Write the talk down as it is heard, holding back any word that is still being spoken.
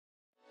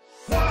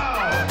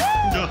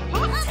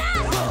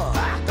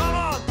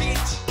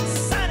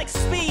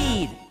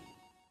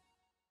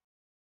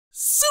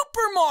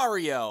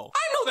Mario! I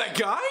know that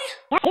guy!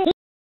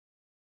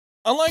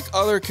 Unlike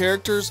other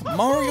characters,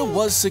 Mario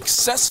was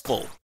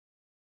successful.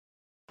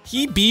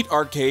 He beat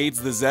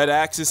arcades, the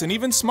Z-axis, and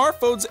even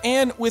smartphones,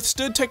 and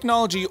withstood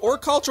technology or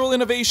cultural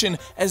innovation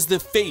as the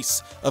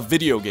face of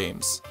video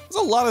games.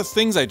 There's a lot of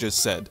things I just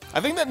said.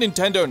 I think that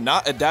Nintendo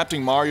not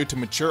adapting Mario to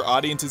mature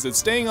audiences and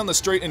staying on the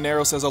straight and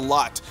narrow says a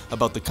lot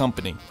about the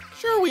company.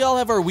 Sure, we all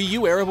have our Wii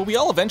U era, but we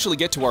all eventually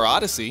get to our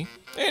Odyssey.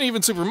 And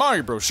even Super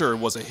Mario Bros. Sure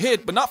was a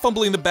hit, but not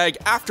fumbling the bag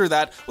after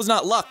that was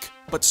not luck,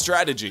 but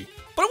strategy.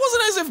 But it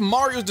wasn't as if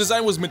Mario's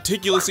design was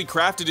meticulously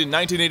crafted in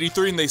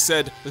 1983 and they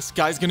said, this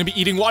guy's gonna be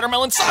eating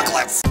watermelon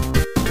chocolates!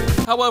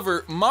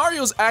 However,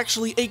 Mario's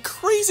actually a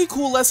crazy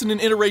cool lesson in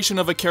iteration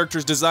of a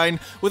character's design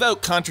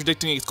without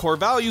contradicting its core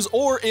values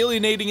or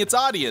alienating its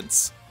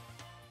audience.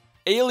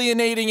 So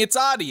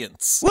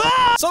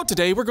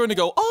today we're going to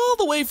go all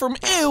the way from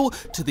ew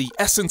to the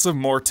essence of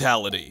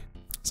mortality.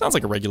 Sounds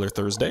like a regular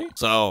Thursday.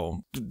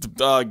 So,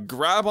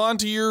 grab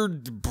onto your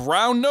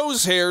brown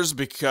nose hairs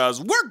because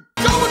we're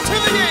going to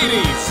the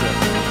 80s!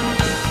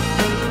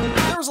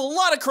 There was a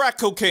lot of crack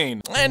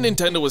cocaine, and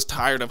Nintendo was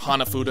tired of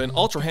Hanafuda and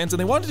Ultra Hands and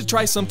they wanted to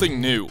try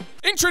something new.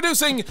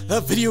 Introducing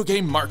the video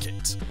game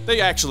market. They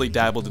actually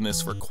dabbled in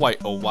this for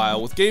quite a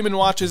while with Game &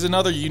 Watches and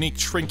other unique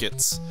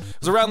trinkets.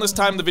 It was around this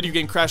time the video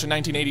game crash in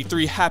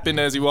 1983 happened.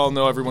 As you all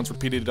know, everyone's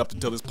repeated it up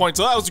until this point,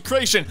 so that was the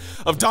creation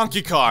of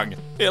Donkey Kong.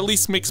 It at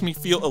least makes me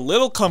feel a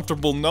little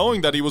comfortable knowing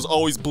that he was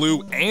always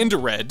blue and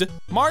red.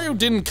 Mario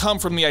didn't come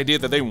from the idea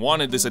that they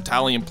wanted this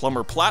Italian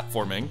plumber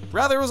platforming.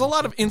 Rather, it was a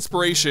lot of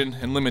inspiration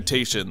and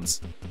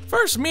limitations.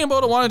 First,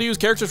 Miyamoto wanted to use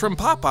characters from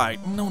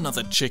Popeye. No, not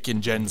the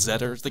chicken Gen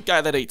Zers, the guy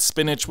that ate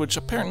spinach, which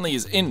apparently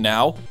is in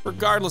now.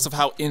 Regardless of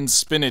how in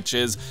spinach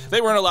is,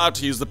 they weren't allowed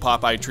to use the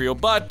Popeye trio,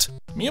 but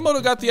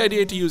Miyamoto got the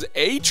idea to use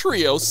a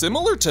trio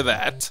similar to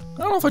that. I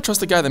don't know if I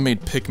trust the guy that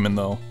made Pikmin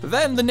though.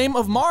 Then, the name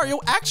of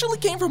Mario actually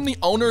came from the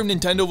owner of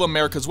Nintendo of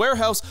America's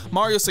warehouse,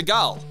 Mario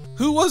Segal,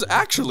 who was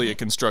actually a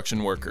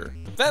construction worker.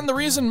 Then the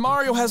reason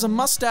Mario has a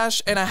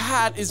mustache and a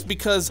hat is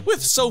because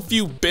with so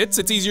few bits,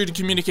 it's easier to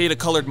communicate a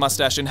colored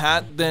mustache and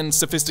hat than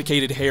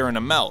sophisticated hair and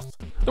a mouth.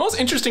 The most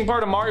interesting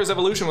part of Mario's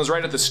evolution was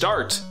right at the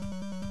start.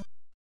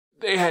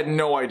 They had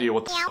no idea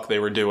what the fuck they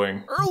were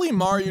doing. Early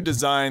Mario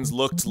designs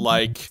looked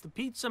like the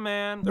Pizza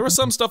Man. There was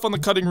some stuff on the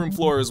cutting room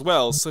floor as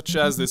well, such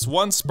as this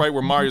one sprite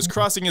where Mario's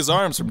crossing his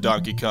arms from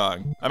Donkey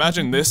Kong.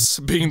 Imagine this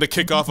being the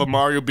kickoff of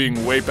Mario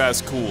being way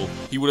past cool.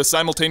 He would have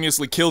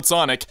simultaneously killed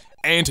Sonic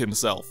and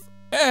himself.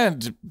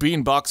 And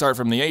being box art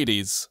from the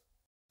 80s.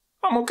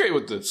 I'm okay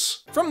with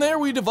this. From there,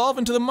 we'd evolve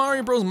into the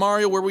Mario Bros.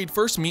 Mario where we'd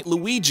first meet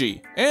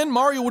Luigi, and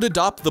Mario would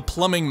adopt the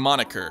plumbing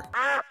moniker.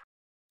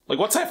 Like,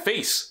 what's that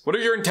face? What are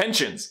your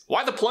intentions?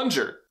 Why the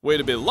plunger?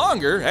 Wait a bit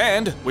longer,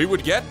 and we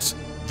would get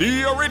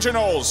the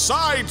original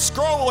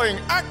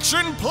side-scrolling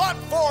action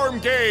platform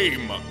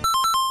game!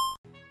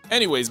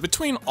 Anyways,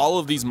 between all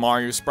of these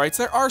Mario sprites,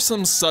 there are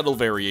some subtle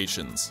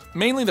variations.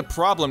 Mainly the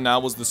problem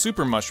now was the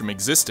Super Mushroom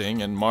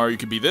existing, and Mario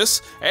could be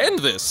this and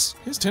this.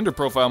 His Tinder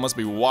profile must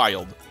be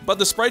wild. But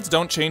the sprites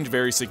don't change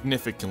very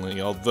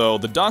significantly, although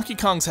the Donkey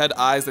Kongs had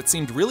eyes that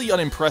seemed really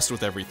unimpressed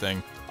with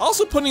everything.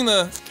 Also putting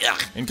the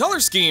in color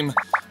scheme,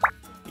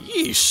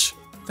 yeesh.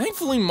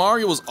 Thankfully,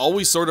 Mario was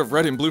always sort of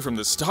red and blue from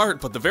the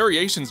start, but the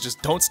variations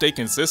just don't stay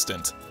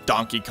consistent.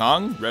 Donkey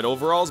Kong, red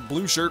overalls,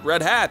 blue shirt,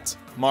 red hat.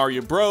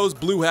 Mario Bros,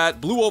 blue hat,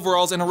 blue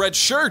overalls, and a red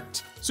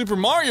shirt. Super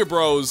Mario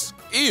Bros,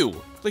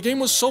 ew. The game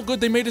was so good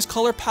they made his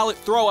color palette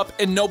throw up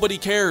and nobody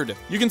cared.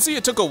 You can see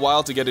it took a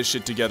while to get his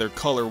shit together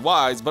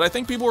color-wise, but I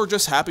think people were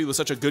just happy with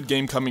such a good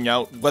game coming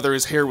out, whether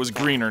his hair was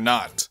green or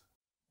not.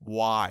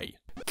 Why?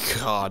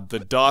 God, the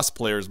DOS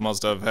players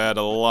must have had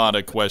a lot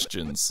of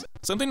questions.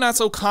 Something not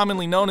so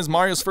commonly known as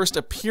Mario's first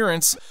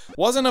appearance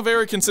wasn't a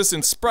very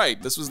consistent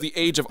sprite. This was the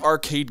age of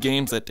arcade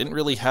games that didn't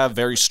really have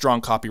very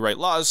strong copyright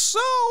laws, so...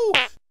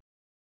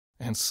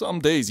 And some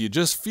days you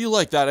just feel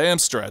like that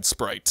Amstrad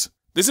sprite.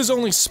 This is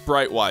only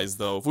sprite-wise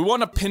though. If we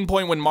want to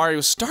pinpoint when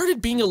Mario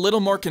started being a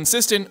little more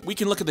consistent, we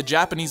can look at the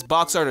Japanese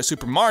box art of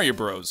Super Mario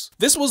Bros.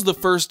 This was the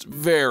first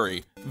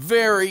very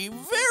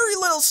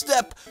little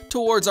step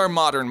towards our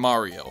modern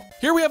Mario.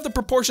 Here we have the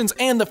proportions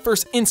and the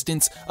first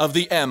instance of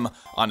the M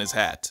on his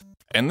hat.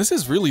 And this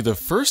is really the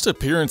first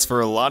appearance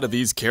for a lot of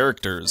these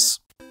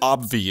characters.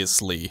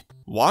 Obviously.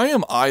 Why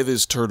am I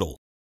this turtle?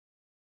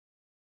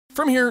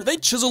 From here, they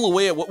chisel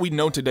away at what we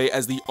know today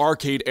as the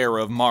arcade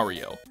era of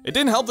Mario. It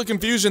didn't help the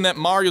confusion that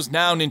Mario's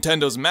now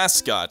Nintendo's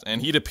mascot,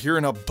 and he'd appear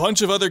in a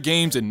bunch of other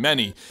games in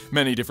many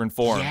different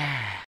forms.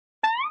 Yeah.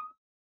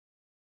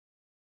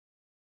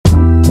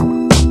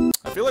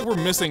 I feel like we're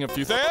missing a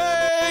few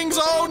things!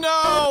 Oh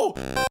no!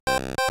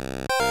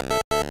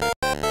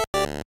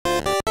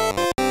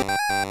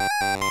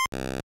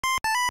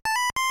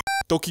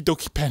 Doki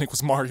Doki Panic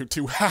was Mario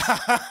too.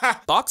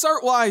 Box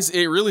art wise,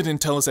 it really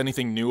didn't tell us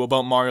anything new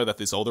about Mario that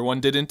this older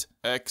one didn't.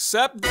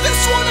 Except this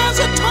one has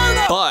a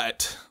turnip!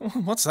 But,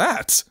 what's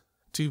that?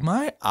 Do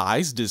my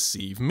eyes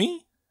deceive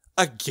me?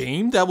 A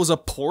game that was a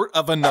port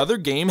of another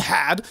game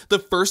had the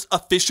first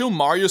official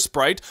Mario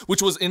sprite,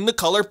 which was in the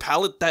color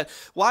palette that...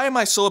 Why am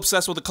I so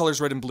obsessed with the colors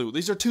red and blue?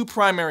 These are two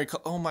primary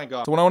oh my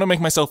god. So when I want to make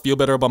myself feel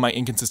better about my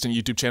inconsistent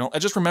YouTube channel, I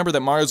just remember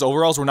that Mario's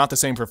overalls were not the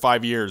same for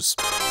 5 years.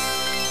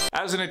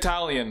 As an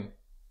Italian,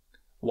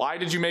 why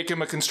did you make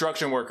him a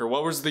construction worker?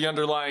 What was the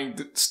underlying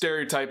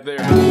stereotype there?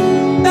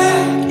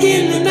 Back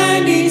in the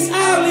 90s,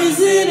 I was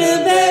in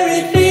a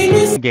very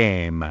famous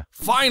game.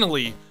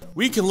 Finally,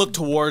 we can look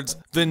towards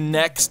the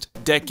next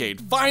decade,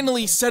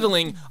 finally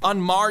settling on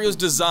Mario's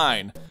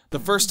design. The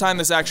first time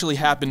this actually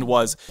happened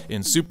was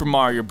in Super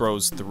Mario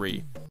Bros.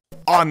 3.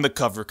 On the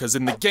cover, because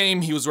in the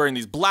game he was wearing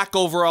these black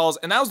overalls,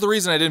 and that was the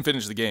reason I didn't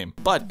finish the game.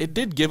 But it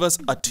did give us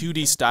a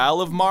 2D style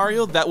of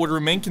Mario that would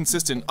remain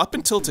consistent up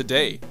until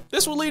today.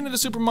 This will lead into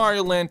Super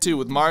Mario Land 2,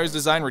 with Mario's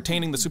design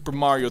retaining the Super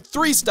Mario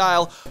 3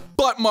 style,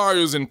 but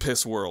Mario's in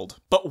Piss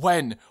World. But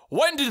when?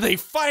 When did they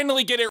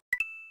finally get it?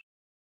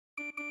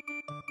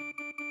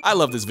 I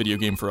love this video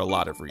game for a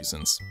lot of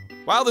reasons.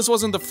 While this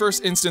wasn't the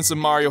first instance of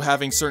Mario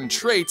having certain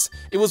traits,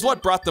 it was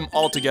what brought them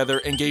all together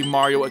and gave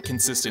Mario a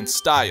consistent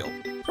style.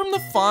 From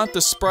the font, the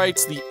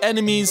sprites, the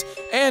enemies,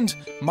 and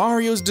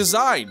Mario's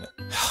design.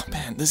 Oh,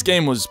 man, this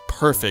game was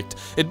perfect.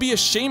 It'd be a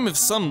shame if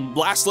some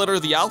last letter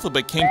of the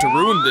alphabet came to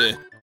ruin the...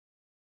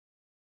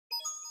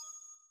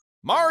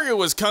 Mario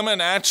was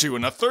coming at you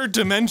in a third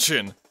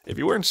dimension. If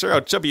you weren't sure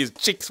how chubby his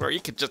cheeks were, you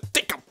could just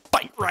take a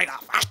bite right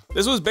off.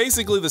 This was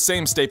basically the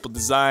same staple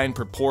design,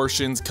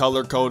 proportions,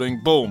 color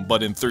coding, boom,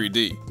 but in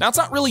 3D. Now, it's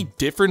not really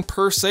different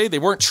per se, they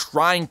weren't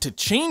trying to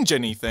change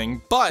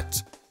anything,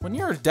 but when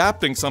you're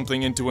adapting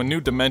something into a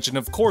new dimension,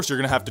 of course you're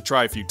gonna have to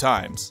try a few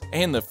times.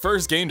 And the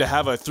first game to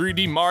have a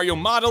 3D Mario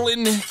model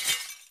in...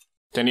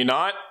 Can you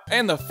not?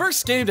 And the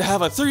first game to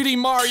have a 3D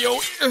Mario...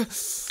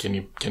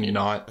 Can you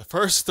not? The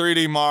first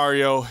 3D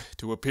Mario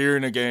to appear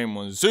in a game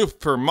was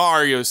Super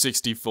Mario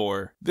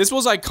 64. This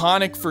was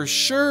iconic for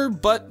sure,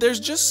 but there's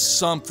just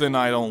something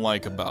I don't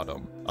like about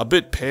him. A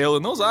bit pale,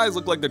 and those eyes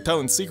look like they're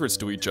telling secrets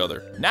to each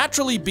other.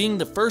 Naturally, being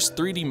the first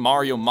 3D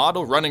Mario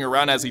model running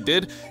around as he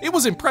did, it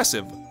was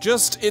impressive.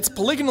 Just its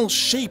polygonal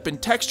shape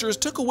and textures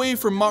took away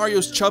from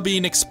Mario's chubby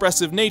and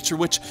expressive nature,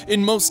 which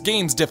in most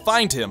games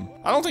defined him.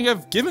 I don't think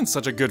I've given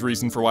such a good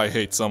reason for why I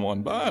hate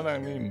someone, but I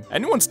mean,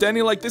 anyone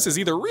standing like this is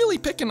either really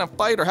picking a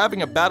fight or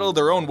having a battle of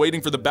their own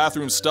waiting for the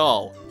bathroom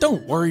stall.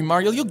 Don't worry,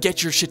 Mario, you'll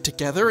get your shit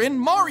together in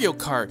Mario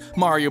Kart,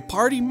 Mario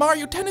Party,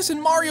 Mario Tennis,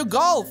 and Mario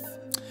Golf.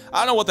 I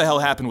don't know what the hell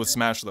happened with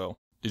Smash though.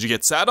 Did you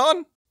get sat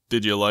on?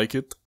 Did you like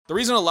it? The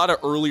reason a lot of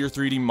earlier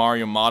 3D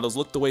Mario models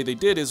looked the way they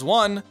did is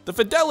 1, the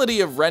fidelity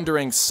of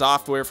rendering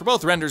software for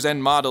both renders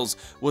and models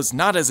was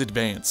not as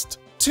advanced.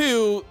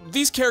 2,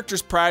 these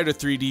characters prior to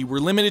 3D were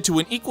limited to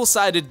an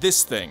equal-sided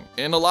this thing.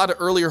 In a lot of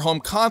earlier home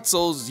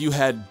consoles, you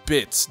had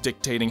bits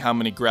dictating how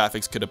many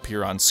graphics could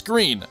appear on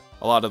screen.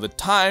 A lot of the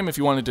time, if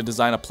you wanted to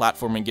design a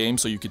platforming game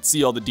so you could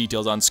see all the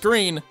details on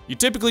screen, you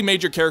typically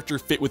made your character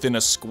fit within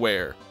a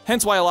square.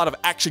 Hence why a lot of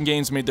action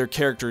games made their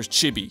characters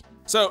chibi.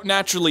 So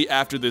naturally,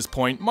 after this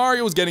point,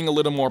 Mario was getting a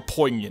little more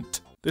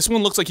poignant. This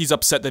one looks like he's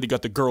upset that he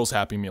got the girl's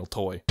Happy Meal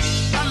toy.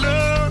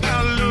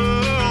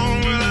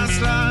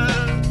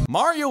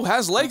 Mario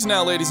has legs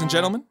now, ladies and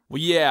gentlemen.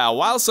 Well, yeah,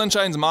 while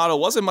Sunshine's model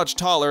wasn't much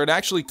taller, it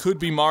actually could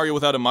be Mario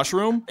without a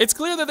mushroom. It's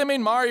clear that they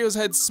made Mario's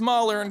head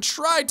smaller and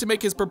tried to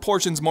make his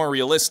proportions more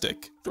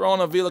realistic. Throw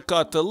on a villa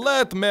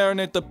cotolette,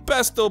 marinate the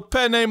pesto,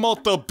 penne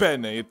molto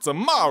bene. It's a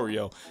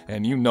Mario,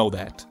 and you know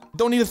that.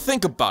 Don't need to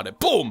think about it.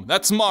 Boom,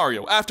 that's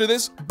Mario. After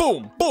this,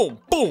 boom, boom,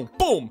 boom,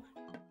 boom.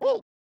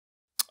 Oh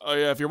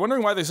yeah, if you're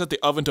wondering why they set the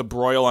oven to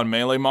broil on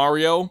Melee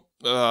Mario,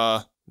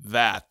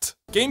 that.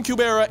 GameCube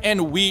era and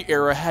Wii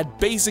era had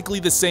basically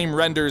the same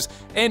renders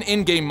and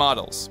in-game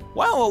models.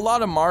 While a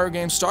lot of Mario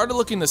games started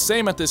looking the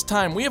same at this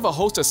time, we have a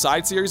host of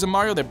side series of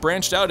Mario that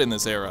branched out in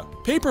this era.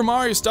 Paper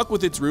Mario stuck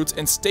with its roots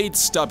and stayed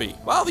stubby,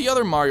 while the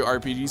other Mario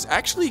RPGs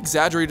actually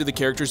exaggerated the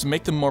characters to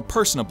make them more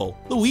personable.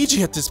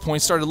 Luigi at this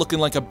point started looking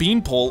like a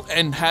beanpole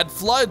and had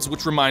floods,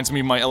 which reminds me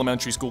of my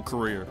elementary school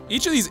career.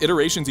 Each of these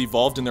iterations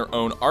evolved in their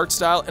own art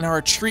style and are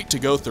a treat to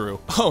go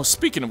through. Oh,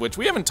 speaking of which,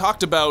 we haven't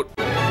talked about...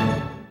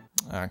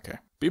 Okay.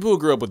 People who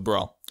grew up with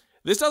Brawl.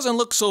 This doesn't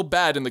look so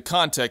bad in the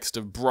context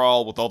of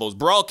Brawl with all those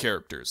Brawl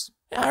characters.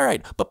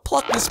 Alright, but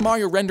pluck this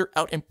Mario render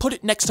out and put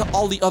it next to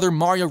all the other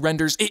Mario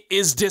renders. It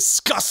is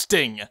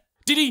disgusting!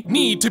 Did he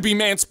need to be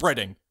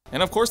manspreading?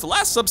 And of course, the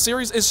last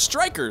sub-series is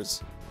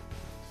Strikers.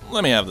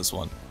 Let me have this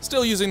one.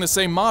 Still using the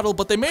same model,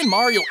 but they made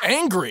Mario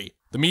angry!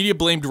 The media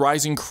blamed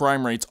rising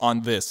crime rates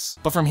on this.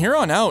 But from here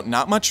on out,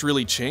 not much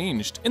really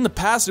changed. In the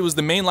past, it was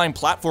the mainline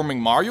platforming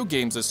Mario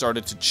games that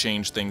started to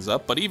change things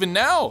up, but even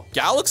now,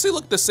 Galaxy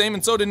looked the same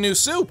and so did New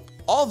Soup.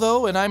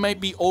 Although, and I might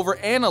be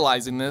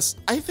overanalyzing this,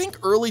 I think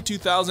early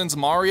 2000s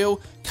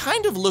Mario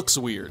kind of looks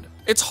weird.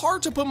 It's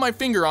hard to put my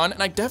finger on,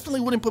 and I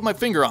definitely wouldn't put my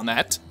finger on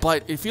that,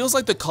 but it feels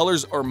like the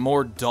colors are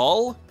more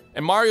dull,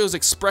 and Mario's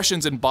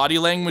expressions and body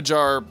language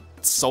are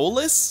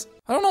soulless?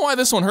 I don't know why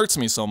this one hurts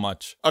me so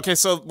much. Okay,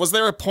 so was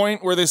there a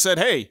point where they said,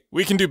 hey,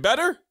 we can do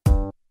better?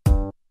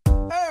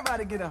 Hey,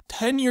 Everybody get up.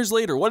 10 years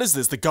later, what is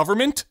this, the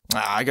government?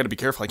 I gotta be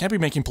careful, I can't be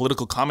making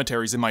political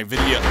commentaries in my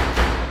video.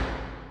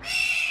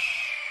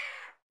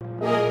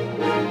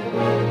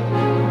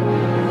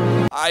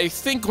 I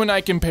think when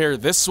I compare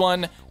this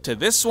one to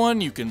this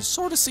one, you can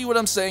sort of see what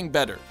I'm saying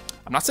better.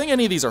 I'm not saying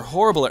any of these are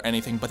horrible or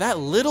anything, but that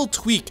little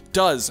tweak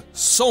does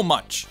so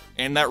much.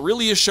 And that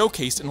really is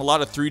showcased in a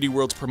lot of 3D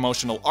World's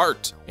promotional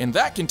art. And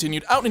that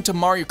continued out into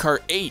Mario Kart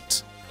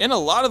 8. In a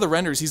lot of the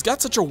renders, he's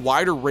got such a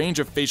wider range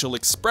of facial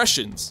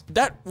expressions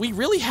that we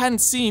really hadn't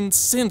seen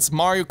since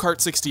Mario Kart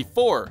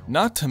 64.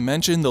 Not to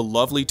mention the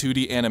lovely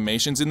 2D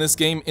animations in this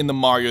game in the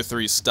Mario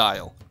 3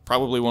 style.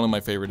 Probably one of my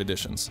favorite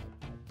additions.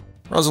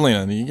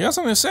 Rosalina, you got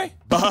something to say?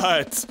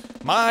 But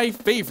my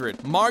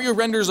favorite Mario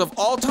renders of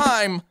all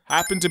time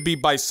happen to be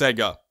by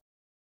Sega.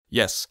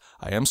 Yes,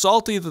 I am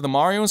salty that the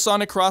Mario and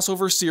Sonic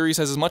crossover series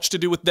has as much to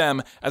do with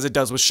them as it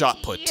does with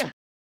Shot Put.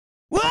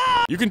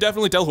 You can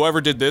definitely tell whoever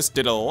did this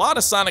did a lot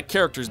of Sonic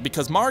characters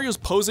because Mario's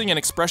posing and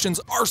expressions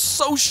are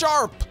so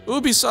sharp.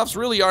 Ubisoft's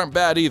really aren't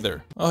bad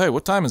either. Oh hey,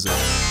 what time is it?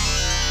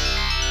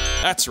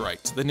 That's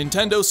right, the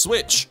Nintendo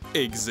Switch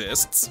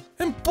exists,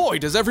 and boy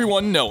does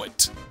everyone know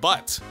it.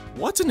 But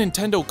what's a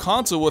Nintendo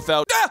console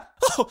without— Ah!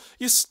 Oh,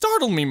 you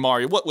startled me,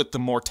 Mario. What with the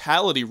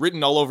mortality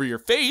written all over your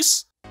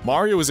face?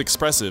 Mario is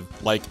expressive,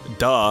 like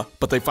duh,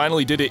 but they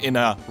finally did it in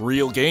a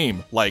real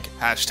game, like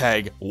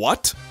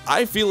 #what?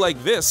 I feel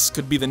like this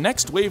could be the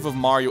next wave of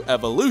Mario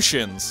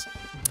evolutions.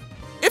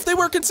 If they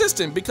were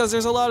consistent, because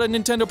there's a lot of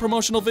Nintendo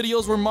promotional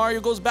videos where Mario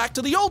goes back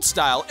to the old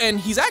style, and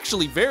he's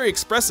actually very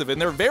expressive,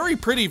 and they're very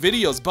pretty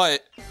videos,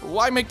 but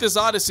why make this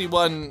Odyssey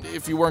one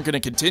if you weren't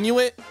gonna continue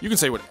it? You can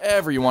say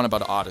whatever you want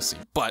about Odyssey,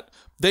 but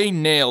they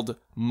nailed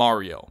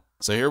Mario.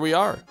 So here we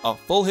are, a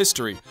full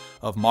history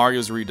of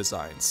Mario's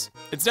redesigns.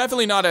 It's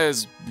definitely not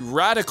as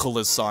radical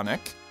as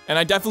Sonic, and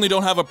I definitely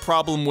don't have a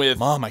problem with,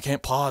 Mom, I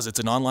can't pause, it's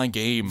an online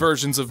game,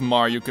 versions of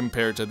Mario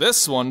compared to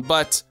this one,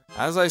 but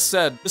as I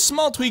said, the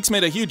small tweaks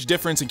made a huge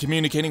difference in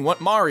communicating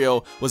what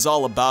Mario was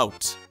all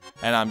about,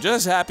 and I'm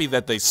just happy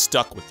that they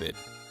stuck with it.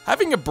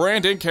 Having a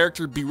brand and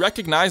character be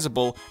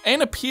recognizable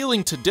and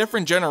appealing to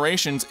different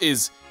generations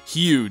is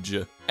huge,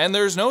 and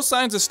there's no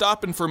signs of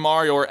stopping for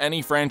Mario or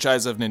any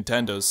franchise of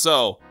Nintendo,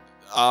 so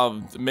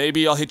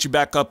maybe I'll hit you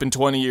back up in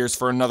 20 years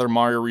for another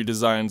Mario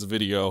Redesigns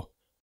video.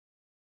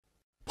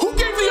 Who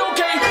gave the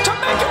okay to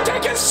make him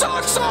take his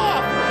socks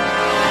off?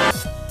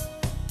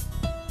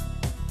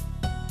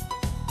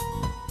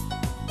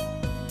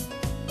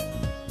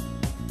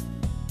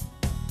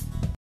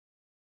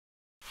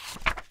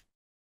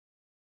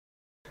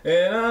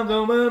 And I'm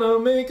gonna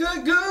make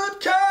a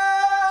good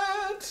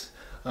cat.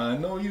 I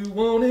know you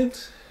want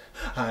it.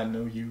 I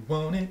know you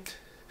want it.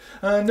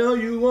 I know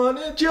you want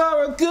it.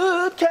 You're a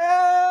good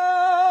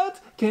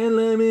cat. Can't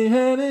let me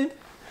have it.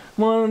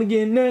 Wanna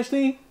get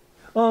nasty.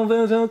 All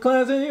those so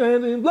classy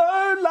and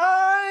blurred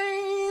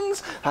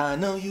lines. I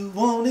know you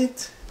want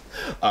it.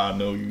 I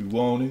know you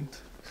want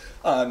it.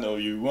 I know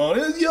you want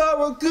it.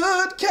 You're a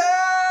good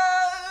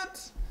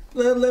cat.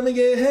 Let me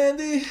get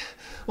handy.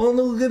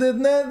 Wanna look at it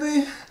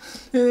nasty.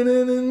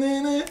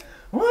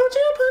 Won't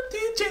you put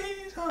the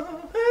J's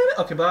on?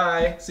 Okay,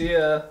 bye. See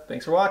ya.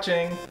 Thanks for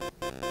watching.